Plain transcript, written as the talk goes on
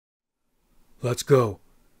Let's go.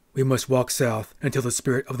 We must walk south until the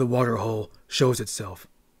spirit of the waterhole shows itself.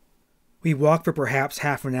 We walked for perhaps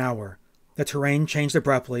half an hour. The terrain changed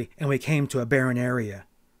abruptly, and we came to a barren area.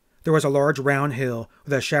 There was a large round hill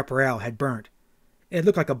where the chaparral had burnt. It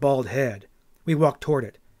looked like a bald head. We walked toward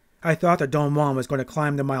it. I thought that Don Juan was going to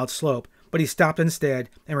climb the mild slope, but he stopped instead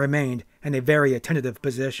and remained in a very attentive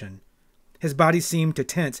position. His body seemed to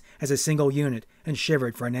tense as a single unit and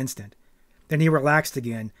shivered for an instant. Then he relaxed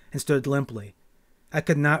again and stood limply. I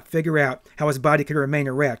could not figure out how his body could remain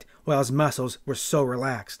erect while his muscles were so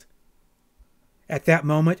relaxed. At that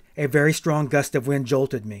moment, a very strong gust of wind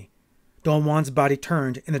jolted me. Don Juan's body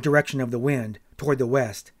turned in the direction of the wind, toward the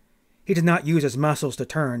west. He did not use his muscles to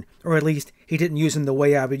turn, or at least he didn't use them the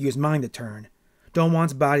way I would use mine to turn. Don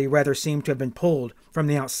Juan's body rather seemed to have been pulled from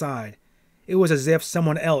the outside. It was as if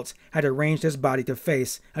someone else had arranged his body to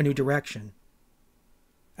face a new direction.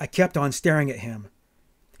 I kept on staring at him.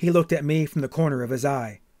 He looked at me from the corner of his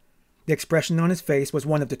eye. The expression on his face was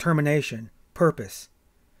one of determination, purpose.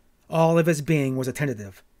 All of his being was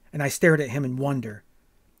attentive, and I stared at him in wonder.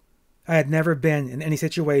 I had never been in any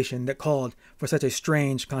situation that called for such a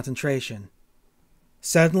strange concentration.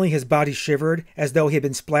 Suddenly his body shivered as though he had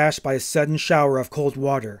been splashed by a sudden shower of cold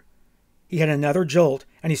water. He had another jolt,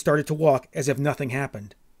 and he started to walk as if nothing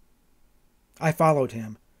happened. I followed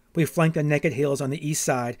him. We flanked the naked hills on the east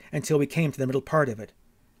side until we came to the middle part of it.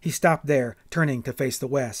 He stopped there, turning to face the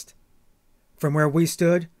west. From where we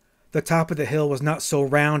stood, the top of the hill was not so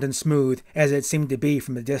round and smooth as it seemed to be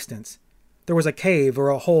from the distance. There was a cave or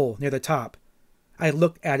a hole near the top. I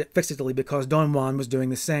looked at it fixedly because Don Juan was doing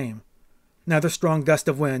the same. Another strong gust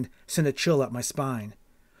of wind sent a chill up my spine.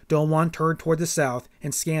 Don Juan turned toward the south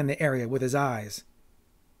and scanned the area with his eyes.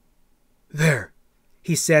 "There,"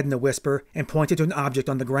 he said in a whisper and pointed to an object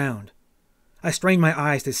on the ground. I strained my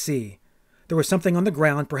eyes to see. There was something on the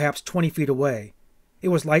ground perhaps 20 feet away. It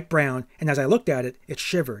was light brown, and as I looked at it, it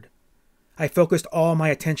shivered. I focused all my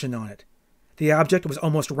attention on it. The object was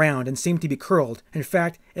almost round and seemed to be curled. In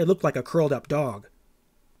fact, it looked like a curled-up dog.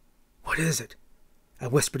 "What is it?" I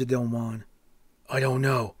whispered to Don Juan. "I don't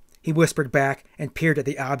know," he whispered back and peered at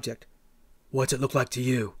the object. "What's it look like to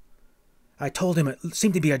you?" I told him it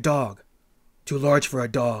seemed to be a dog. "Too large for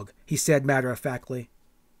a dog," he said matter-of-factly.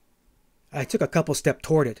 I took a couple steps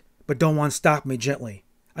toward it, but Don Juan stopped me gently.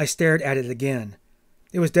 I stared at it again.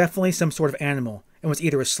 It was definitely some sort of animal, and was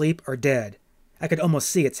either asleep or dead. I could almost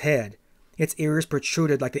see its head. Its ears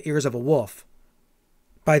protruded like the ears of a wolf.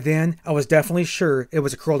 By then, I was definitely sure it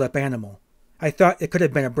was a curled-up animal. I thought it could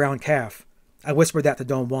have been a brown calf. I whispered that to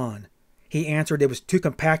Don Juan. He answered it was too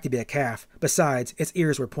compact to be a calf. Besides, its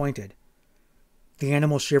ears were pointed. The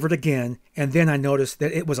animal shivered again, and then I noticed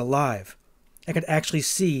that it was alive. I could actually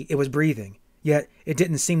see it was breathing, yet it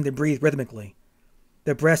didn't seem to breathe rhythmically.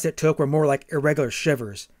 The breaths it took were more like irregular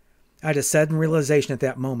shivers. I had a sudden realization at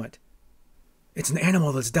that moment. "It's an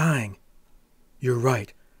animal that's dying." "You're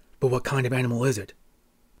right, but what kind of animal is it?"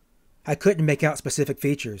 I couldn't make out specific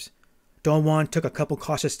features. Don Juan took a couple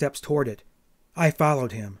cautious steps toward it. I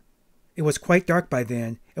followed him. It was quite dark by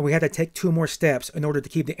then, and we had to take 2 more steps in order to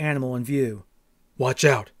keep the animal in view. "Watch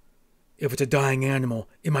out! If it's a dying animal,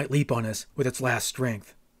 it might leap on us with its last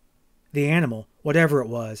strength." The animal, whatever it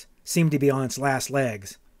was, seemed to be on its last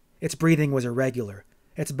legs. Its breathing was irregular.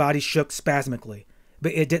 Its body shook spasmically,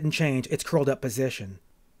 but it didn't change its curled-up position.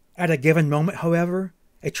 At a given moment, however,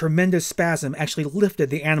 a tremendous spasm actually lifted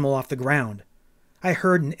the animal off the ground. I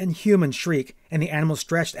heard an inhuman shriek, and the animal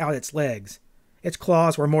stretched out its legs. Its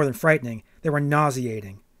claws were more than frightening, they were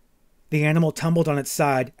nauseating. The animal tumbled on its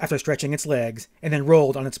side after stretching its legs, and then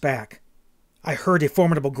rolled on its back. I heard a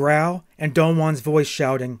formidable growl, and Don Juan's voice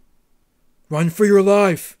shouting, "Run for your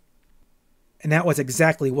life!" And that was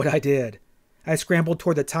exactly what I did. I scrambled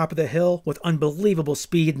toward the top of the hill with unbelievable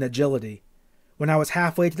speed and agility. When I was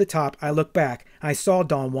halfway to the top, I looked back, and I saw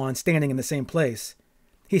Don Juan standing in the same place.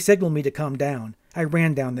 He signaled me to come down. I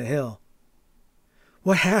ran down the hill.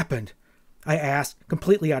 "What happened?" I asked,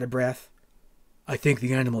 completely out of breath. "I think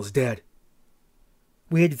the animal's dead."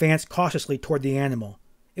 We advanced cautiously toward the animal.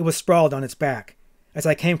 It was sprawled on its back. As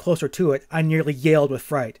I came closer to it, I nearly yelled with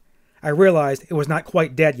fright. I realized it was not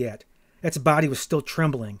quite dead yet. Its body was still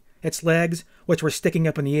trembling. Its legs, which were sticking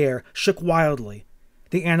up in the air, shook wildly.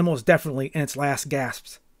 The animal was definitely in its last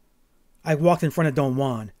gasps. I walked in front of Don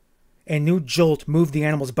Juan. A new jolt moved the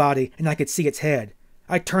animal's body, and I could see its head.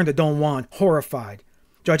 I turned to Don Juan, horrified.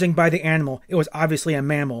 Judging by the animal, it was obviously a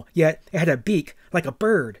mammal, yet it had a beak like a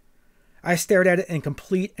bird. I stared at it in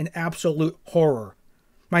complete and absolute horror.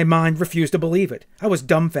 My mind refused to believe it. I was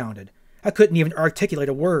dumbfounded. I couldn't even articulate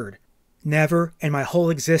a word. Never in my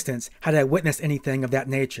whole existence had I witnessed anything of that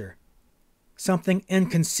nature. Something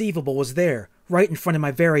inconceivable was there, right in front of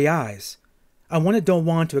my very eyes. I wanted Don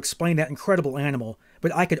Juan to explain that incredible animal,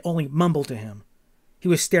 but I could only mumble to him. He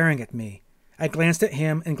was staring at me. I glanced at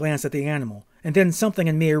him and glanced at the animal, and then something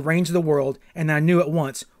in me arranged the world, and I knew at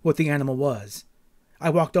once what the animal was.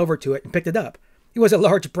 I walked over to it and picked it up. It was a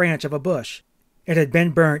large branch of a bush. It had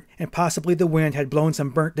been burnt, and possibly the wind had blown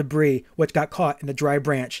some burnt debris which got caught in the dry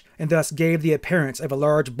branch, and thus gave the appearance of a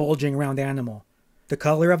large bulging round animal. The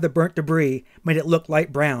color of the burnt debris made it look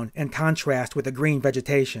light brown, in contrast with the green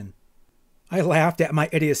vegetation. I laughed at my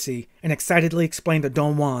idiocy and excitedly explained to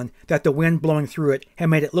Don Juan that the wind blowing through it had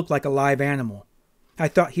made it look like a live animal. I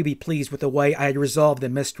thought he'd be pleased with the way I had resolved the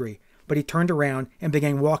mystery, but he turned around and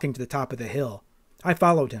began walking to the top of the hill. I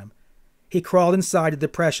followed him. He crawled inside a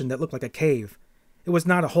depression that looked like a cave. It was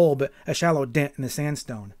not a hole, but a shallow dent in the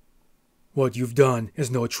sandstone. "What you've done is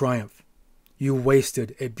no triumph. You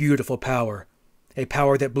wasted a beautiful power, a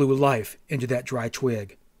power that blew life into that dry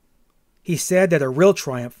twig." He said that a real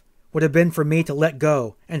triumph would have been for me to let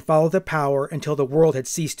go and follow the power until the world had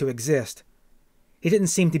ceased to exist. He didn't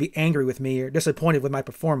seem to be angry with me or disappointed with my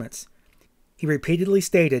performance. He repeatedly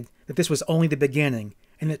stated that this was only the beginning,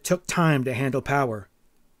 and it took time to handle power.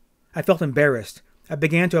 I felt embarrassed. I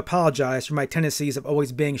began to apologize for my tendencies of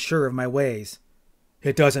always being sure of my ways.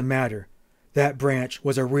 "It doesn't matter. That branch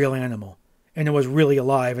was a real animal, and it was really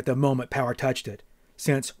alive at the moment power touched it,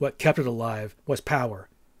 since what kept it alive was power.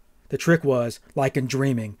 The trick was, like in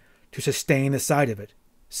dreaming, to sustain the sight of it.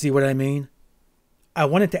 See what I mean?" I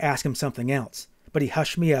wanted to ask him something else, but he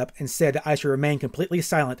hushed me up and said that I should remain completely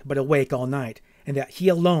silent but awake all night, and that he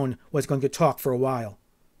alone was going to talk for a while.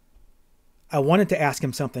 I wanted to ask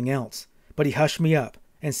him something else, but he hushed me up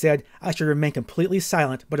and said I should remain completely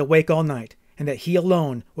silent but awake all night, and that he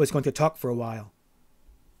alone was going to talk for a while.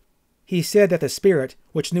 He said that the spirit,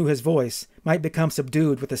 which knew his voice, might become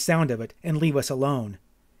subdued with the sound of it and leave us alone.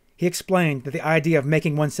 He explained that the idea of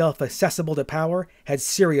making oneself accessible to power had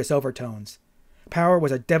serious overtones. Power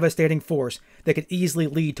was a devastating force that could easily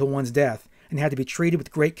lead to one's death and had to be treated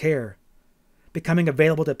with great care. Becoming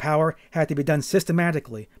available to power had to be done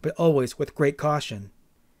systematically, but always with great caution.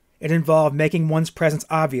 It involved making one's presence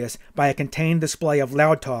obvious by a contained display of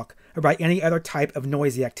loud talk or by any other type of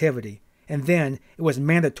noisy activity, and then it was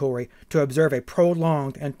mandatory to observe a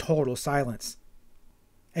prolonged and total silence.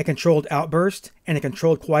 A controlled outburst and a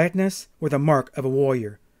controlled quietness were the mark of a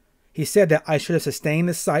warrior. He said that I should have sustained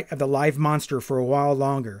the sight of the live monster for a while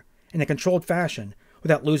longer, in a controlled fashion,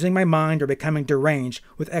 without losing my mind or becoming deranged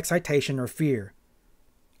with excitation or fear.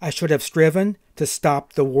 I should have striven to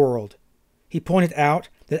stop the world. He pointed out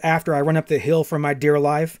that after I run up the hill for my dear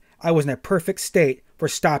life, I was in a perfect state for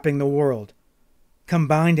stopping the world.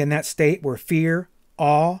 Combined in that state were fear,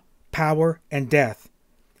 awe, power, and death.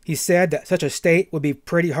 He said that such a state would be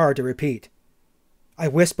pretty hard to repeat. I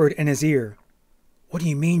whispered in his ear, "What do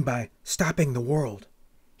you mean by stopping the world?"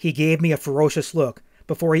 He gave me a ferocious look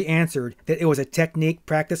before he answered that it was a technique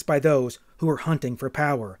practiced by those who were hunting for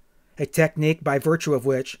power, a technique by virtue of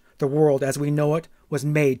which the world as we know it was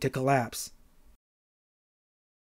made to collapse.